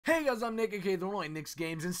Hey guys, I'm Nick, aka the one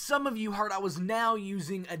NicsGames, and some of you heard I was now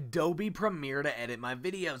using Adobe Premiere to edit my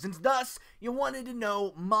videos, and thus, you wanted to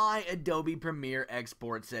know my Adobe Premiere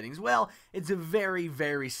export settings. Well, it's very,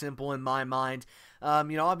 very simple in my mind.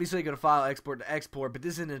 Obviously you go to File, Export to Export, but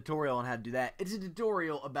this isn't a tutorial on how to do that. It's a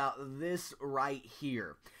tutorial about this right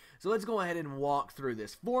here. So let's go ahead and walk through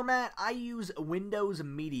this. Format, I use Windows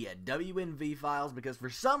Media, WMV files, because for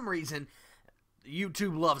some reason,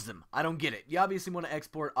 YouTube loves them. I don't get it. You obviously want to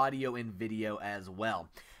export audio and video as well.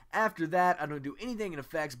 After that, I don't do anything in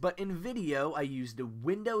effects, but in video, I use the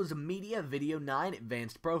Windows Media Video 9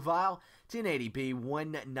 Advanced Profile, 1080p,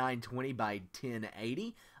 1920 by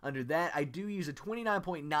 1080. Under that, I do use a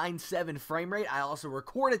 29.97 frame rate. I also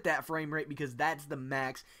record at that frame rate because that's the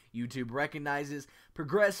max YouTube recognizes.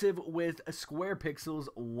 Progressive with square pixels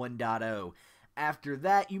 1.0. After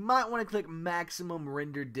that, you might want to click maximum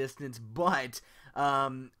render distance, but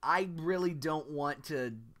I really don't want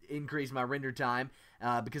to increase my render time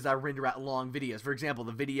because I render out long videos. For example,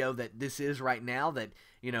 the video that this is right now that,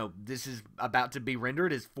 this is about to be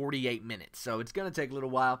rendered is 48 minutes, so it's going to take a little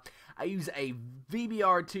while. I use a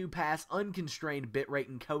VBR2 pass unconstrained bitrate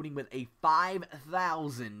encoding with a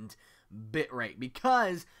 5000 bitrate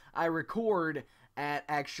because I record at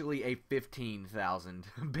actually a 15,000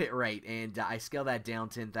 bit rate, and I scale that down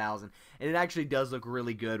 10,000, and it actually does look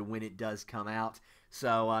really good when it does come out.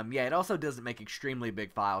 So yeah, it also doesn't make extremely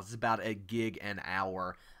big files. It's about a gig an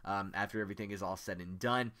hour after everything is all said and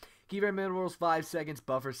done. Keyframe intervals 5 seconds,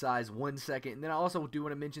 buffer size 1 second, and then I also do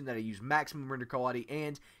want to mention that I use maximum render quality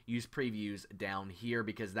and use previews down here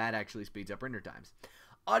because that actually speeds up render times.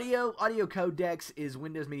 Audio codecs is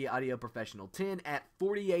Windows Media Audio Professional 10 at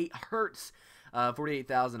 48 hertz.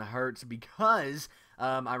 48,000 hertz because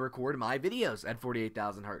I record my videos at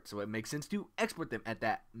 48,000 hertz, so it makes sense to export them at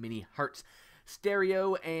that many hertz.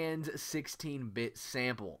 Stereo and 16-bit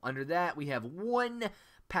sample. Under that, we have one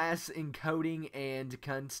pass encoding and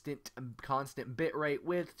constant bit rate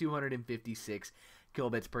with 256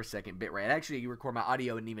 kilobits per second bitrate. Actually, you record my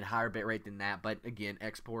audio at an even higher bitrate than that, but again,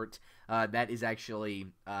 export, that is actually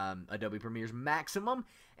Adobe Premiere's maximum,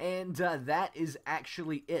 and that is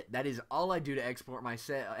actually it. That is all I do to export my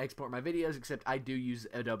videos, except I do use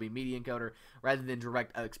Adobe Media Encoder rather than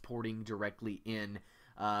direct exporting directly in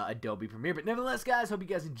Adobe Premiere. But nevertheless, guys, hope you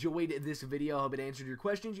guys enjoyed this video. I hope it answered your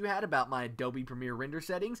questions you had about my Adobe Premiere render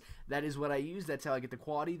settings. That is what I use. That's how I get the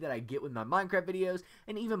quality that I get with my Minecraft videos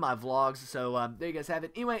and even my vlogs. So there you guys have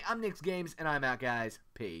it. Anyway, I'm NicsGames, and I'm out, guys.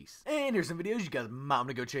 Peace. And here's some videos you guys might want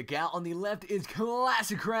to go check out. On the left is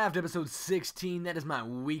Classic Craft episode 16. That is my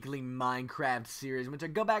weekly Minecraft series, in which I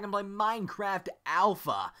go back and play Minecraft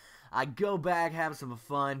Alpha. I go back, have some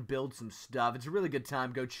fun, build some stuff. It's a really good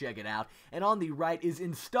time. Go check it out. And on the right is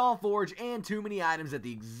Install Forge and Too Many Items at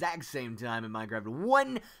the exact same time in Minecraft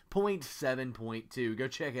 1.7.2. Go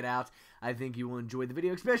check it out. I think you will enjoy the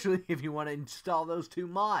video, especially if you want to install those two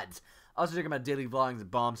mods. Also check out my daily vlogs at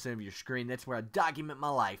bottom center of your screen. That's where I document my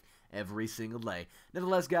life every single day.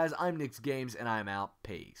 Nevertheless, guys, I'm NicsGames, and I'm out.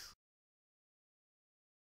 Peace.